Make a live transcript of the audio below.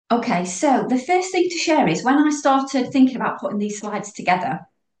Okay, so the first thing to share is when I started thinking about putting these slides together,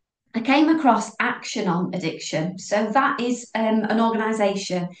 I came across Action on Addiction. So that is an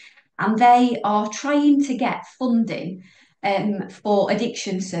organisation, and they are trying to get funding for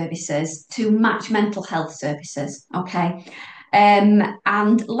addiction services to match mental health services. Okay.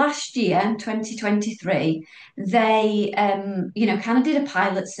 And last year, 2023, they, kind of did a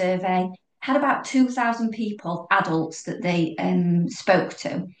pilot survey, had about 2,000 people, adults that they spoke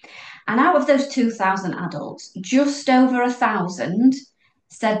to. And out of those 2,000 adults, just over 1,000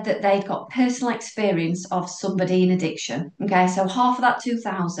 said that they'd got personal experience of somebody in addiction. Okay, so half of that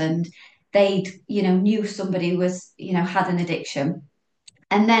 2,000, they'd, knew somebody was, had an addiction.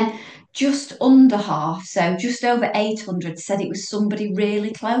 And then just under half, so just over 800, said it was somebody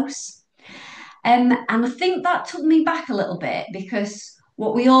really close. And I think that took me back a little bit because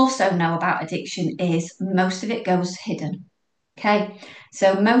what we also know about addiction is most of it goes hidden. Okay,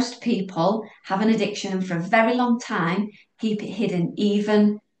 so most people have an addiction and for a very long time keep it hidden,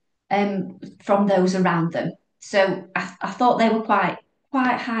 even from those around them. So I thought they were quite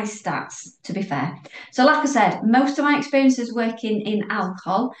high stats, to be fair. So, like I said, most of my experience is working in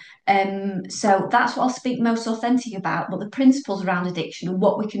alcohol, so that's what I'll speak most authentic about. But the principles around addiction and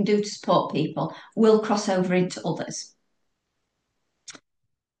what we can do to support people will cross over into others.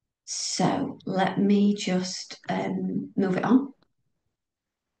 So let me just move it on.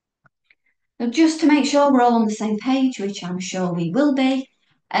 Now, just to make sure we're all on the same page, which I'm sure we will be,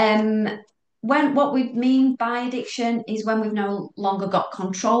 um, when what we mean by addiction is when we've no longer got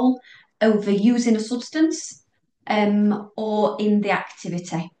control over using a substance or in the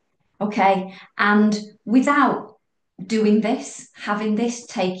activity. Okay, and without doing this, having this,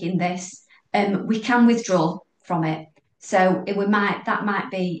 taking this, we can withdraw from it. So that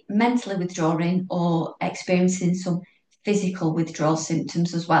might be mentally withdrawing or experiencing some physical withdrawal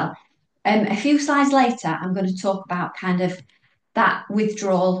symptoms as well. A few slides later, I'm going to talk about kind of that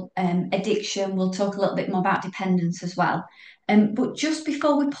withdrawal, addiction. We'll talk a little bit more about dependence as well. But just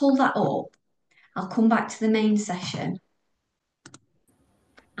before we pull that up, I'll come back to the main session.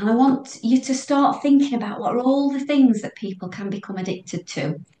 And I want you to start thinking about what are all the things that people can become addicted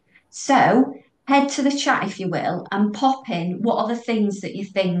to. So head to the chat, if you will, and pop in what are the things that you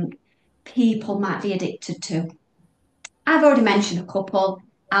think people might be addicted to. I've already mentioned a couple: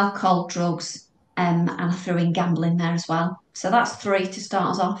 alcohol, drugs, and I threw in gambling there as well. So that's three to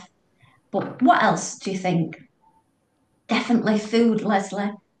start us off. But what else do you think? Definitely food,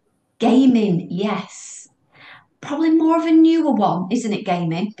 Leslie. Gaming, yes. Probably more of a newer one, isn't it,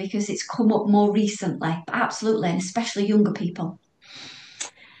 gaming? Because it's come up more recently. But absolutely, and especially younger people.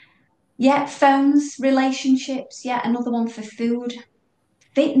 Yeah, phones, relationships, yeah, another one for food.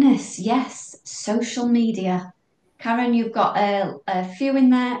 Fitness, yes. Social media. Karen, you've got a few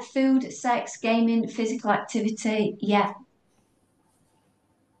in there: food, sex, gaming, physical activity. Yeah,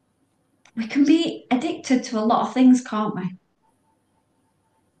 we can be addicted to a lot of things, can't we?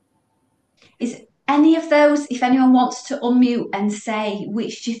 Is any of those, if anyone wants to unmute and say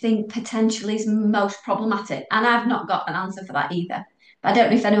which do you think potentially is most problematic? And I've not got an answer for that either. But I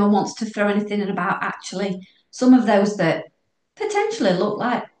don't know if anyone wants to throw anything in about actually some of those that potentially look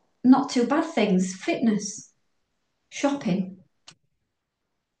like not too bad things: fitness, shopping,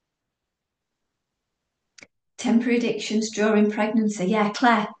 temporary addictions during pregnancy. Yeah,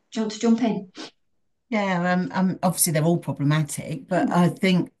 Claire, do you want to jump in? Yeah, obviously they're all problematic, but Hmm. I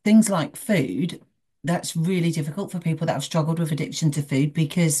think things like food, that's really difficult for people that have struggled with addiction to food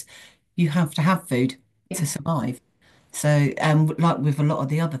because you have to have food to Yeah. survive. So, like with a lot of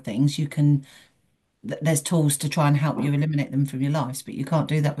the other things, there's tools to try and help you eliminate them from your lives, but you can't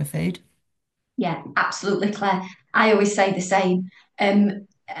do that with food. Yeah, absolutely, Claire. I always say the same.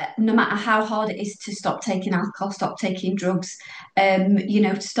 No matter how hard it is to stop taking alcohol, stop taking drugs,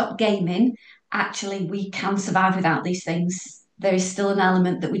 to stop gaming, actually, we can survive without these things. There is still an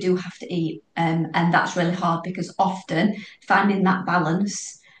element that we do have to eat, and that's really hard because often finding that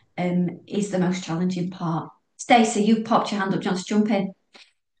balance, is the most challenging part. Stacey, you popped your hand up. Do you want to jump in?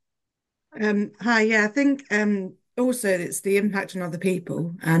 Hi, yeah, I think also it's the impact on other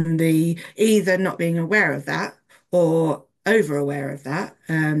people and the either not being aware of that or over aware of that.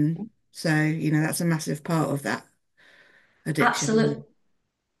 So that's a massive part of that Absolutely. addiction.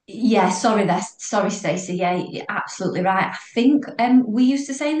 Yeah, sorry, Stacey. Yeah, you're absolutely right. I think we used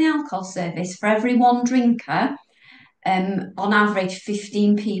to say in the alcohol service for every one drinker, on average,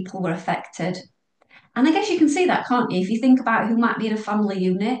 15 people were affected. And I guess you can see that, can't you? If you think about who might be in a family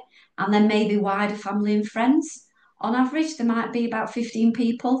unit and then maybe wider family and friends, on average, there might be about 15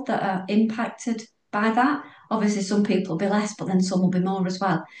 people that are impacted by that. Obviously, some people will be less, but then some will be more as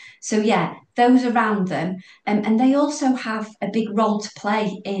well. So yeah, those around them, and they also have a big role to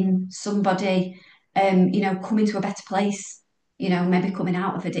play in somebody, coming to a better place. Maybe coming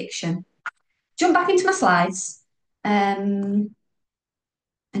out of addiction. Jump back into my slides, and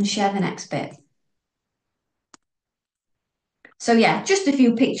share the next bit. So yeah, just a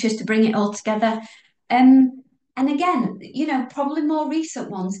few pictures to bring it all together. And again, probably more recent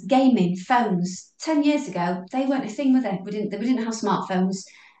ones, gaming, phones. 10 years ago, they weren't a thing, were they? We didn't have smartphones.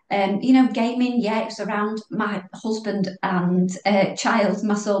 Gaming, yeah, it was around. My husband and child,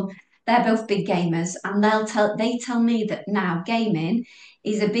 my son, they're both big gamers, and they tell me that now gaming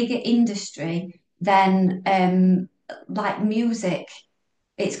is a bigger industry than like music.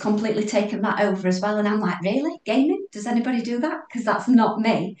 It's completely taken that over as well. And I'm like, really? Gaming? Does anybody do that? Because that's not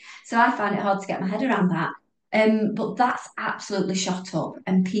me. So I find it hard to get my head around that. But that's absolutely shot up,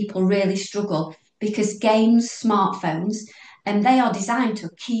 and people really struggle because games, smartphones, and they are designed to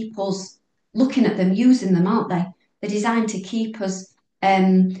keep us looking at them, using them, aren't they? They're designed to keep us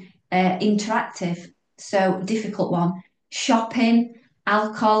interactive. So, difficult one. Shopping,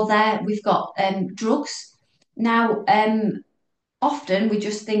 alcohol, there. We've got drugs. Now, often we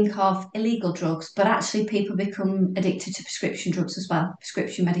just think of illegal drugs, but actually people become addicted to prescription drugs as well,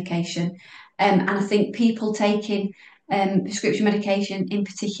 prescription medication. And I think people taking prescription medication in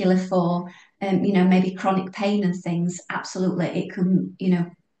particular for, maybe chronic pain and things, absolutely, it can,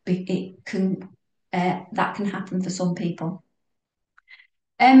 it can, that can happen for some people.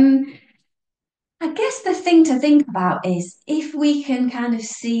 I guess the thing to think about is if we can kind of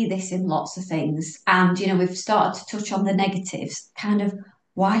see this in lots of things, and we've started to touch on the negatives, kind of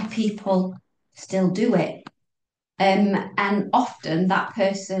why people still do it. And often that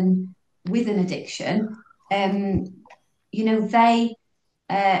person with an addiction, um, they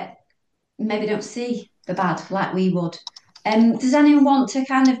uh, maybe don't see the bad like we would. Does anyone want to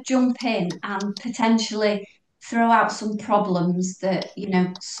kind of jump in and potentially throw out some problems that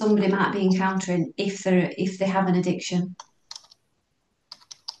somebody might be encountering if they have an addiction?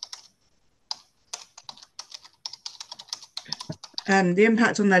 The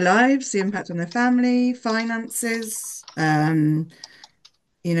impact on their lives, the impact on their family, finances, wanting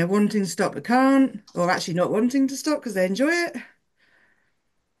to stop but can't, or actually not wanting to stop because they enjoy it.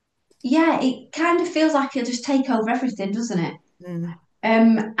 Yeah, it kind of feels like it'll just take over everything, doesn't it? Mm.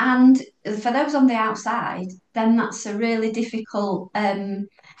 And for those on the outside, then that's a really difficult kind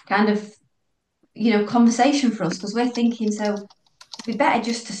of conversation for us because we're thinking so it'd be better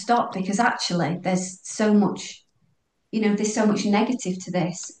just to stop because actually there's so much negative to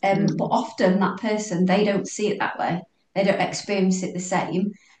this. But Mm. often that person, they don't see it that way. They don't experience it the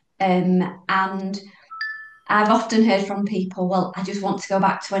same. And I've often heard from people, well, I just want to go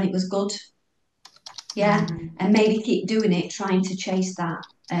back to when it was good. Yeah. Mm. And maybe keep doing it, trying to chase that.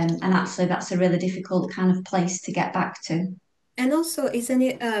 And actually, that's a really difficult kind of place to get back to. And also, isn't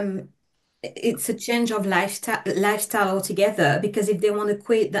it it's a change of lifestyle altogether because if they want to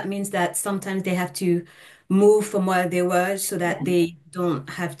quit, that means that sometimes they have to move from where they were so that Yeah. they don't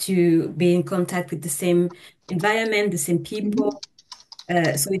have to be in contact with the same environment, the same Mhm. people.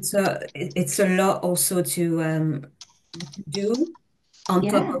 So it's a lot also to do on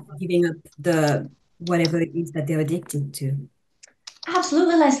top Yeah. of giving up the whatever it is that they're addicted to.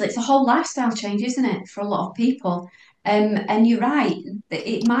 Absolutely, Leslie. It's a whole lifestyle change, isn't it, for a lot of people? And you're right. That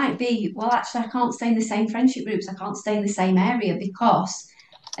it might be, well, actually, I can't stay in the same friendship groups. I can't stay in the same area because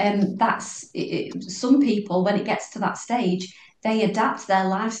some people, when it gets to that stage, they adapt their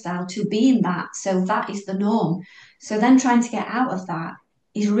lifestyle to being that. So that is the norm. So then trying to get out of that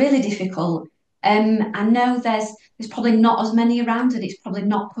is really difficult. I know there's probably not as many around and it's probably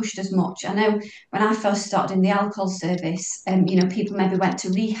not pushed as much. I know when I first started in the alcohol service, people maybe went to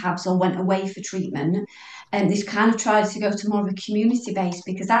rehabs or went away for treatment. And this kind of tried to go to more of a community base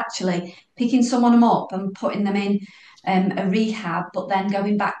because actually picking someone up and putting them in a rehab, but then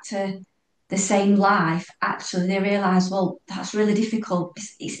going back to the same life, actually they realise, well, that's really difficult.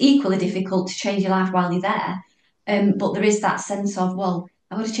 It's equally difficult to change your life while you're there. But there is that sense of, well,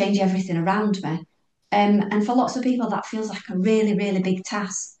 I've got to change everything around me. And for lots of people, that feels like a really, really big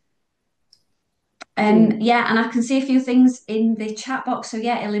task. Mm. Yeah, and I can see a few things in the chat box. So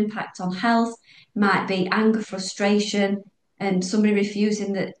yeah, it'll impact on health, might be anger, frustration, and somebody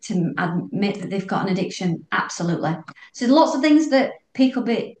refusing to admit that they've got an addiction. Absolutely. So lots of things that people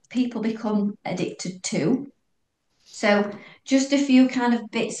become addicted to. So just a few kind of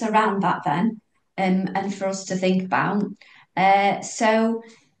bits around that then, and for us to think about. So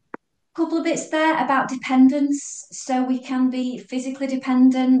couple of bits there about dependence. So we can be physically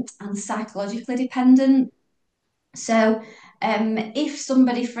dependent and psychologically dependent. So, if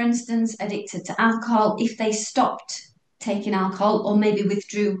somebody, for instance, addicted to alcohol, if they stopped taking alcohol or maybe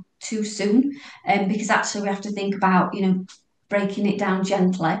withdrew too soon, because actually we have to think about, breaking it down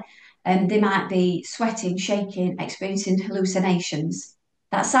gently, and they might be sweating, shaking, experiencing hallucinations.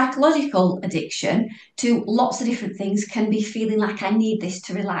 That psychological addiction to lots of different things can be feeling like I need this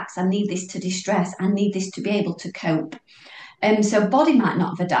to relax, I need this to distress, I need this to be able to cope. So body might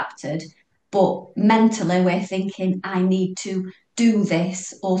not have adapted, but mentally we're thinking, I need to do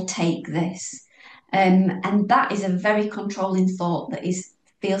this or take this. And that is a very controlling thought that is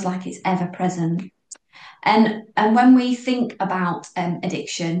feels like it's ever present. And when we think about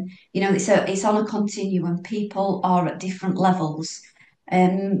addiction, it's on a continuum. People are at different levels.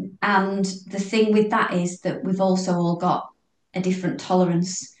 And the thing with that is that we've also all got a different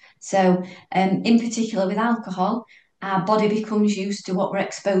tolerance. So, in particular with alcohol, our body becomes used to what we're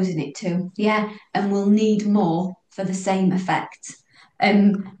exposing it to. Yeah, and we'll need more for the same effect.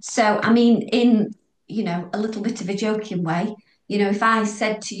 So I mean, in a little bit of a joking way, if I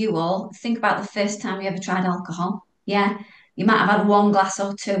said to you all, think about the first time you ever tried alcohol. Yeah, you might have had one glass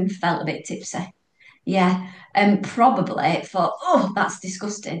or two and felt a bit tipsy. Yeah, and probably thought, oh, that's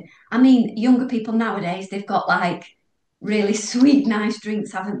disgusting. I mean, younger people nowadays, they've got like really sweet, nice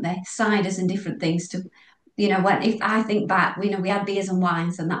drinks, haven't they? Ciders and different things to, when if I think back, we had beers and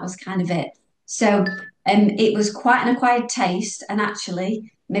wines and that was kind of it. So it was quite an acquired taste, and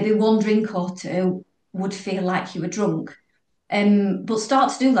actually, maybe one drink or two would feel like you were drunk. But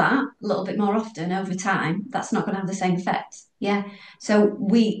start to do that a little bit more often over time, that's not going to have the same effect. Yeah. So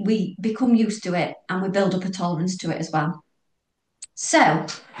we become used to it and we build up a tolerance to it as well. So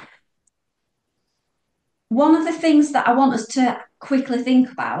one of the things that I want us to quickly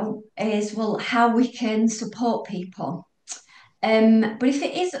think about is, well, how we can support people. But if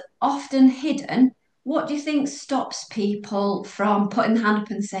it is often hidden, what do you think stops people from putting their hand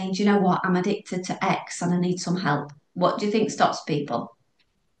up and saying, do you know what, I'm addicted to X and I need some help? What do you think stops people?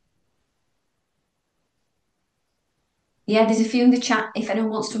 Yeah, there's a few in the chat. If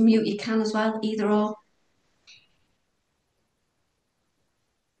anyone wants to mute, you can as well, either or.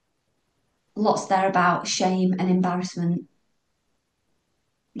 Lots there about shame and embarrassment.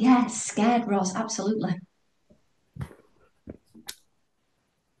 Yeah, scared, Ross, absolutely.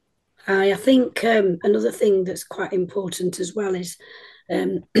 I think another thing that's quite important as well is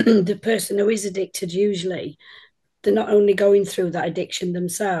the person who is addicted, usually, they're not only going through that addiction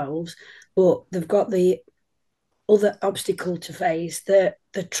themselves, but they've got the other obstacle to face, that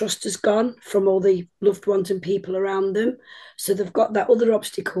the trust has gone from all the loved ones and people around them. So they've got that other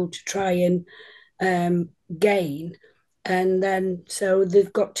obstacle to try and gain. And then so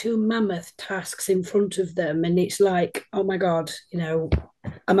they've got two mammoth tasks in front of them, and it's like, oh my God,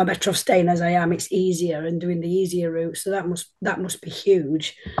 am I better off staying as I am? It's easier and doing the easier route. So that must be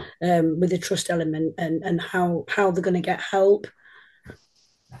huge, with the trust element and how they're going to get help.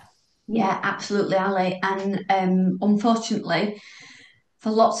 Yeah, absolutely, Ali. And unfortunately,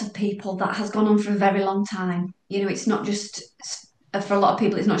 for lots of people, that has gone on for a very long time. It's not just for a lot of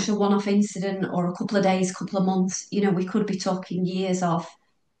people, it's not just a one-off incident or a couple of days, couple of months. We could be talking years of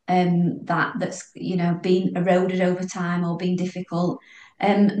that's been eroded over time or been difficult.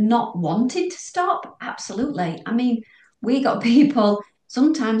 Not wanting to stop, absolutely. I mean, we got people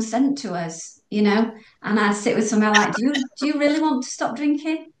sometimes sent to us, and I'd sit with somebody like, do you really want to stop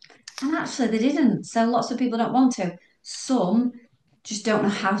drinking? And actually, they didn't. So lots of people don't want to. Some just don't know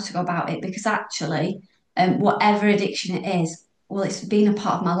how to go about it because actually, whatever addiction it is, well, it's been a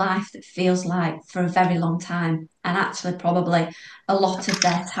part of my life that feels like for a very long time. And actually, probably a lot of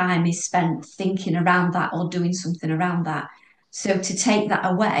their time is spent thinking around that or doing something around that. So to take that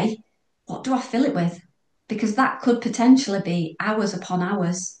away, what do I fill it with? Because that could potentially be hours upon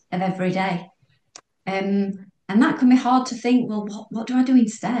hours of every day. And that can be hard to think, well, what do I do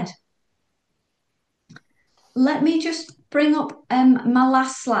instead? Let me just bring up my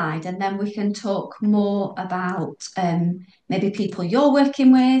last slide and then we can talk more about maybe people you're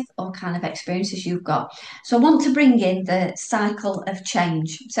working with or kind of experiences you've got. So I want to bring in the cycle of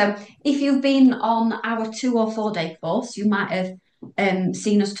change. So if you've been on our 2 or 4 day course, you might have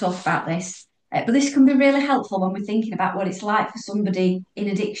seen us talk about this. But this can be really helpful when we're thinking about what it's like for somebody in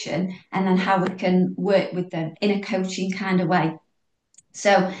addiction and then how we can work with them in a coaching kind of way.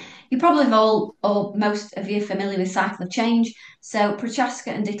 So you probably have all, or most of you, are familiar with cycle of change. So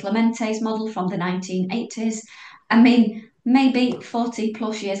Prochaska and Di Clemente's model from the 1980s. I mean, maybe 40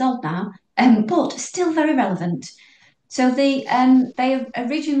 plus years old now, but still very relevant. So they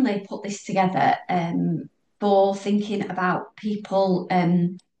originally put this together for thinking about people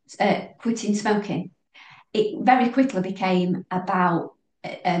quitting smoking. it very quickly became about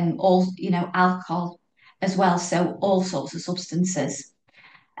all, alcohol as well, so all sorts of substances.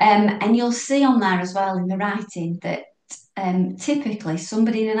 And you'll see on there as well in the writing that typically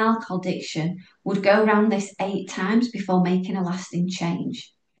somebody in an alcohol addiction would go around this 8 times before making a lasting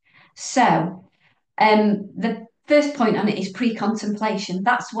change. So the first point on it is pre-contemplation.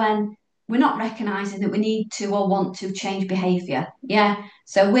 That's when we're not recognizing that we need to or want to change behavior. Yeah.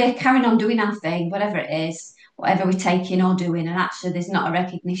 So we're carrying on doing our thing, whatever it is, whatever we're taking or doing, and actually there's not a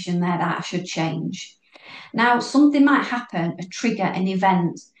recognition there that I should change. Now, something might happen, a trigger, an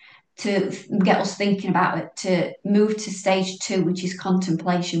event to get us thinking about it, to move to stage 2, which is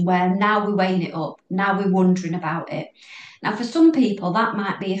contemplation, where now we're weighing it up, now we're wondering about it. Now, for some people, that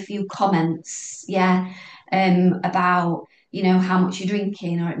might be a few comments, about, how much you're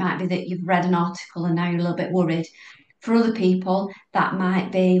drinking, or it might be that you've read an article and now you're a little bit worried. For other people, that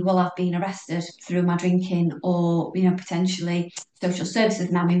might be, well, I've been arrested through my drinking, or, potentially social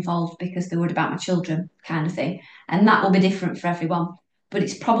services now involved because they're worried about my children, kind of thing. And that will be different for everyone. But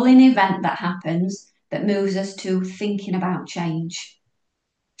it's probably an event that happens that moves us to thinking about change.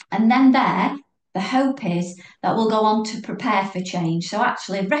 And then the hope is that we'll go on to prepare for change. So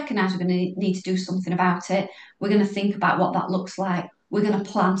actually recognise we're going to need to do something about it. We're going to think about what that looks like. We're going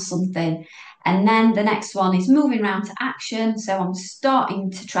to plan something. And then the next one is moving around to action. So I'm starting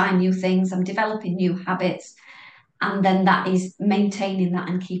to try new things. I'm developing new habits. And then that is maintaining that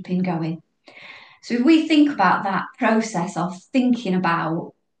and keeping going. So if we think about that process of thinking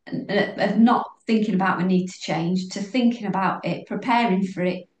about, of not thinking about we need to change, to thinking about it, preparing for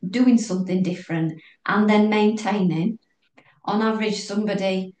it, doing something different, and then maintaining, on average,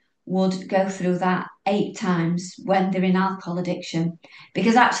 somebody would go through that 8 times when they're in alcohol addiction,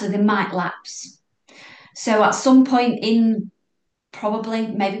 because actually they might lapse. So at some point in probably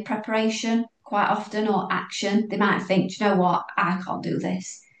maybe preparation, quite often, or action, they might think, do you know what, I can't do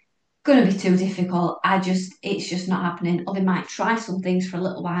this. Going to be too difficult. It's just not happening. Or they might try some things for a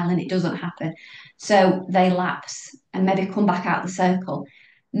little while and it doesn't happen. So they lapse and maybe come back out of the circle.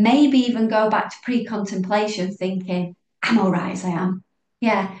 Maybe even go back to pre-contemplation thinking, I'm all right as I am.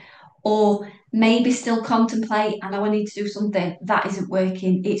 Yeah. Or maybe still contemplate, I know I need to do something. That isn't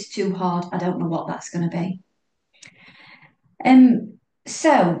working. It's too hard. I don't know what that's going to be.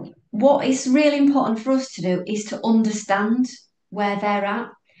 So what is really important for us to do is to understand where they're at.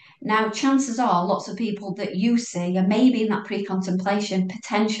 Now, chances are lots of people that you see are maybe in that pre-contemplation,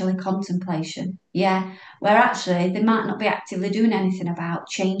 potentially contemplation, where actually they might not be actively doing anything about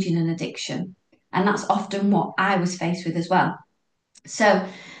changing an addiction. And that's often what I was faced with as well. So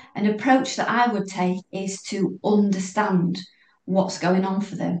an approach that I would take is to understand what's going on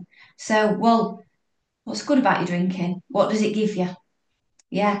for them. So, well, what's good about your drinking? What does it give you?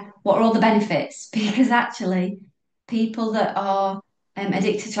 What are all the benefits? Because actually, people that are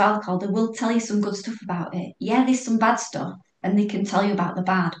addicted to alcohol, they will tell you some good stuff about it. Yeah, there's some bad stuff, and they can tell you about the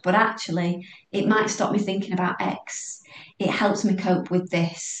bad, but actually, it might stop me thinking about X. It helps me cope with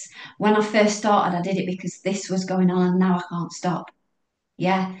this. When I first started, I did it because this was going on, and now I can't stop.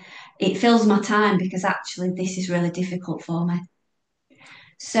 It fills my time because actually, this is really difficult for me.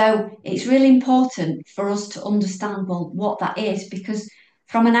 So it's really important for us to understand, well, what that is, because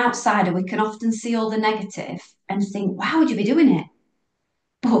from an outsider, we can often see all the negative and think, why would you be doing it?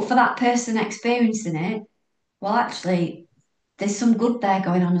 But for that person experiencing it, well, actually, there's some good there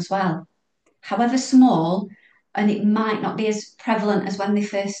going on as well. However small, and it might not be as prevalent as when they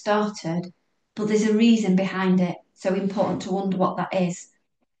first started, but there's a reason behind it. So important to wonder what that is.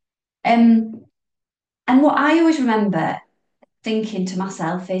 And what I always remember thinking to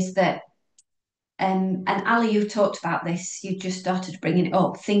myself is that, and Ali, you talked about this, you just started bringing it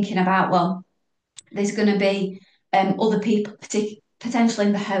up, thinking about, well, there's going to be other people, potentially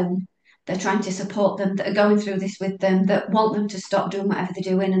in the home, they're trying to support them, that are going through this with them, that want them to stop doing whatever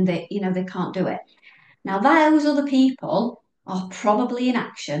they're doing, and they can't do it. Now, those other people are probably in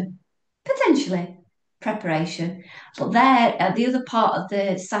action, potentially preparation, but they're at the other part of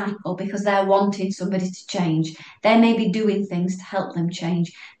the cycle because they're wanting somebody to change. They may be doing things to help them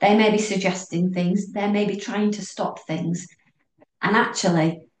change. They may be suggesting things. They may be trying to stop things. And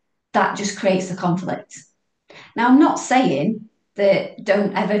actually, that just creates the conflict. Now, I'm not saying that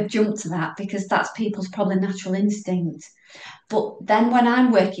don't ever jump to that because that's people's probably natural instinct. But then when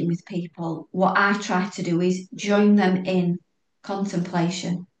I'm working with people, what I try to do is join them in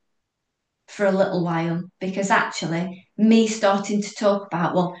contemplation for a little while, because actually me starting to talk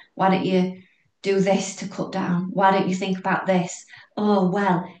about, well, why don't you do this to cut down? Why don't you think about this? Oh,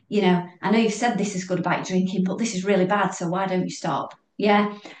 well, I know you've said this is good about your drinking, but this is really bad, so why don't you stop?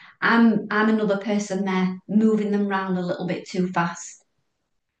 I'm another person there moving them around a little bit too fast.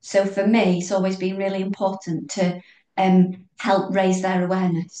 So for me, it's always been really important to help raise their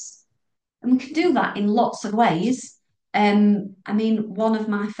awareness. And we can do that in lots of ways. I mean, one of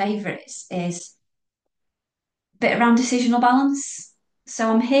my favourites is a bit around decisional balance. So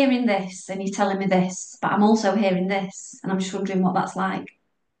I'm hearing this and you're telling me this, but I'm also hearing this, and I'm just wondering what that's like.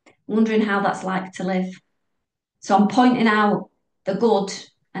 I'm wondering how that's like to live. So I'm pointing out the good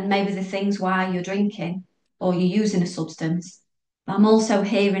and maybe the things why you're drinking or you're using a substance. But I'm also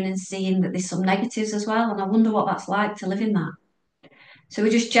hearing and seeing that there's some negatives as well, and I wonder what that's like to live in that. So we're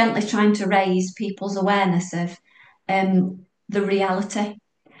just gently trying to raise people's awareness of the reality,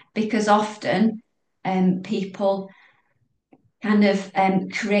 because often people kind of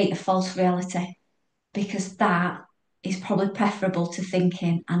create a false reality, because that is probably preferable to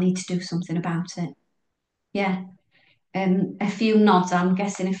thinking, I need to do something about it. Yeah. A few nods, I'm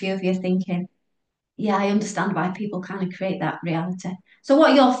guessing a few of you are thinking, yeah, I understand why people kind of create that reality. So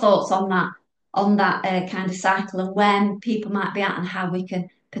what are your thoughts on that kind of cycle and when people might be at and how we can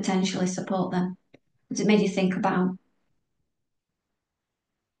potentially support them? Has it made you think about?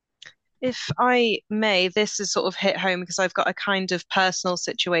 If I may, this has sort of hit home because I've got a kind of personal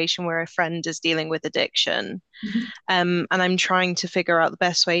situation where a friend is dealing with addiction, Mhm. and I'm trying to figure out the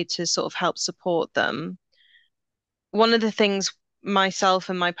best way to sort of help support them. One of the things myself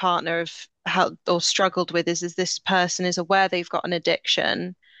and my partner have helped or struggled with is this person is aware they've got an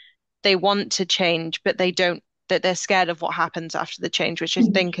addiction. They want to change, but they don't, that they're scared of what happens after the change, which I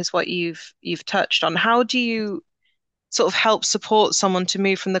think is what you've touched on. How do you sort of help support someone to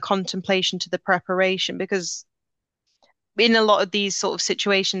move from the contemplation to the preparation? Because in a lot of these sort of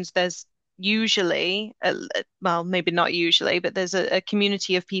situations, there's usually, well, maybe not usually, but there's a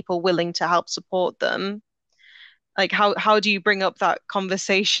community of people willing to help support them. Like how do you bring up that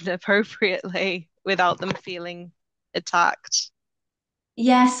conversation appropriately without them feeling attacked?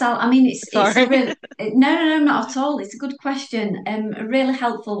 Yes, I mean it's a Sorry. real no, not at all. It's a good question, a really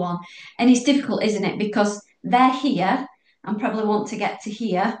helpful one, and it's difficult, isn't it? Because they're here and probably want to get to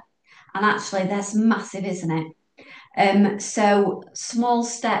here, and actually that's massive, isn't it? So small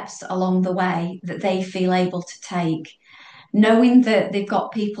steps along the way that they feel able to take, knowing that they've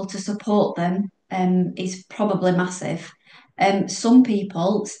got people to support them, is probably massive. Some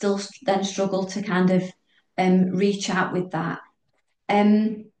people still then struggle to kind of reach out with that.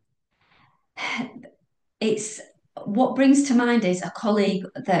 Um, it's what brings to mind is a colleague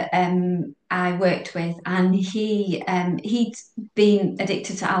that I worked with, and he'd been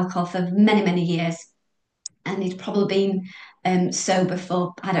addicted to alcohol for many years, and he'd probably been sober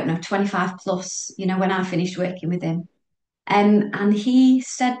for I don't know 25 plus. You know, when I finished working with him, and he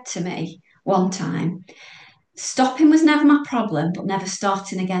said to me one time, "Stopping was never my problem, but never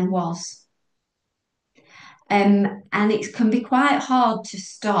starting again was." And it can be quite hard to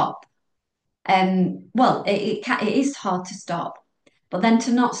stop. Well, it is hard to stop, but then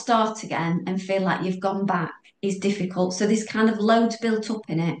to not start again and feel like you've gone back is difficult. So this kind of load built up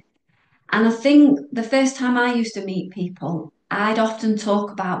in it. And I think the first time I used to meet people, I'd often talk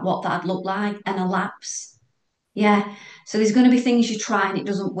about what that'd look like and a lapse. Yeah. So there's going to be things you try and it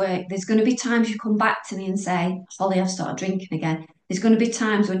doesn't work. There's going to be times you come back to me and say, Holly, I've started drinking again. There's going to be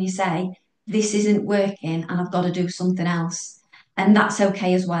times when you say, this isn't working and I've got to do something else. And that's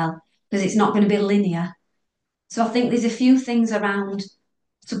okay as well, because it's not going to be linear. So I think there's a few things around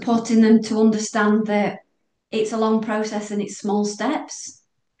supporting them to understand that it's a long process and it's small steps,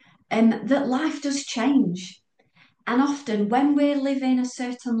 and that life does change. And often when we're living a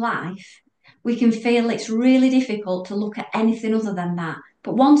certain life, we can feel it's really difficult to look at anything other than that.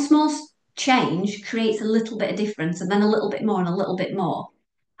 But one small change creates a little bit of difference, and then a little bit more and a little bit more.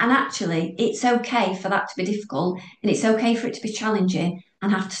 And actually, it's okay for that to be difficult, and it's okay for it to be challenging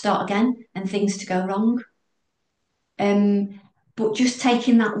and have to start again and things to go wrong. But just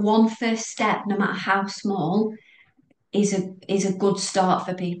taking that one first step, no matter how small, is a good start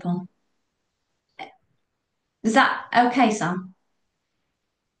for people. Is that okay, Sam?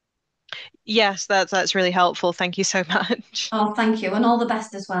 Yes, that's really helpful. Thank you so much. Oh, thank you, and all the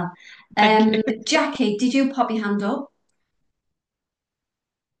best as well. Thank you. Jackie, did you pop your hand up?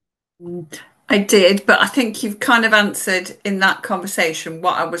 I did, but I think you've kind of answered in that conversation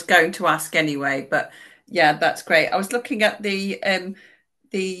what I was going to ask anyway. But yeah, that's great. I was looking at the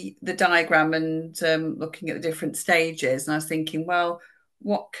diagram and looking at the different stages, and I was thinking, well,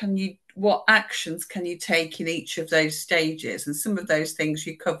 what actions can you take in each of those stages? And some of those things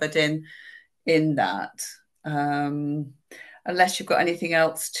you covered in that. Unless you've got anything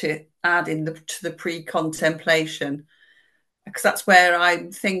else to add to the pre-contemplation. because that's where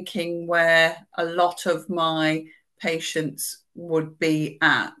I'm thinking where a lot of my patients would be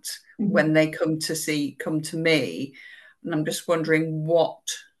at when they come to me, and I'm just wondering what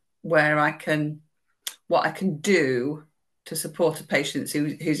I can do to support a patient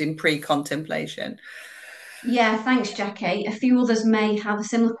who's in pre-contemplation. Yeah, thanks, Jackie. A few others may have a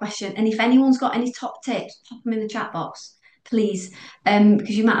similar question, and if anyone's got any top tips, pop them in the chat box, please,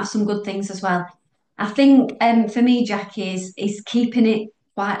 because you might have some good things as well. I think for me, Jackie, is keeping it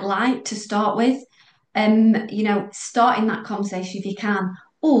quite light to start with. Starting that conversation if you can.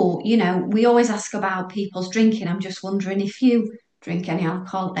 Or, we always ask about people's drinking. I'm just wondering if you drink any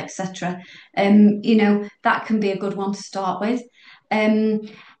alcohol, etc. That can be a good one to start with.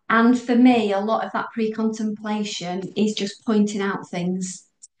 And for me, a lot of that pre-contemplation is just pointing out things.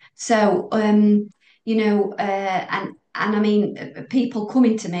 So, and I mean, people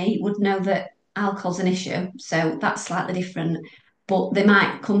coming to me would know that alcohol's an issue, so that's slightly different. But they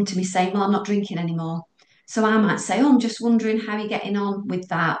might come to me saying, "Well, I'm not drinking anymore." So I might say, "Oh, I'm just wondering how you're getting on with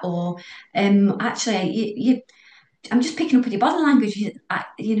that," or "Actually, I'm just picking up on your body language.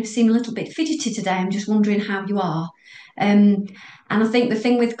 You seem a little bit fidgety today. I'm just wondering how you are." Um, and I think the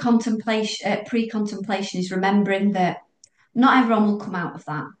thing with contemplation, pre-contemplation, is remembering that not everyone will come out of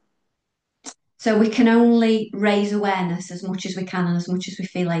that. So we can only raise awareness as much as we can and as much as we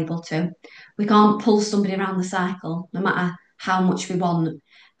feel able to. We can't pull somebody around the cycle, no matter how much we want.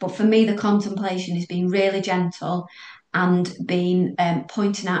 But for me, the contemplation is being really gentle and being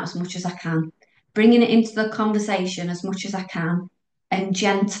pointing out as much as I can, bringing it into the conversation as much as I can, and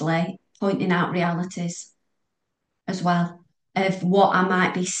gently pointing out realities as well of what I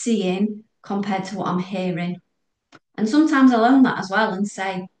might be seeing compared to what I'm hearing. And sometimes I'll own that as well and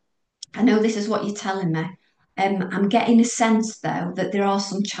say, I know this is what you're telling me. I'm getting a sense though that there are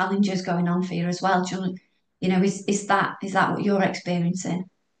some challenges going on for you as well. Is that what you're experiencing?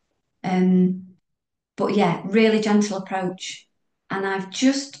 But yeah, really gentle approach. And I've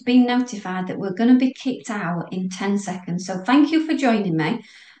just been notified that we're going to be kicked out in 10 seconds. So thank you for joining me.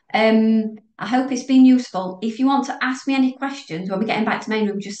 I hope it's been useful. If you want to ask me any questions when we're getting back to main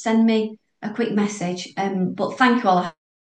room, just send me a quick message. But thank you all.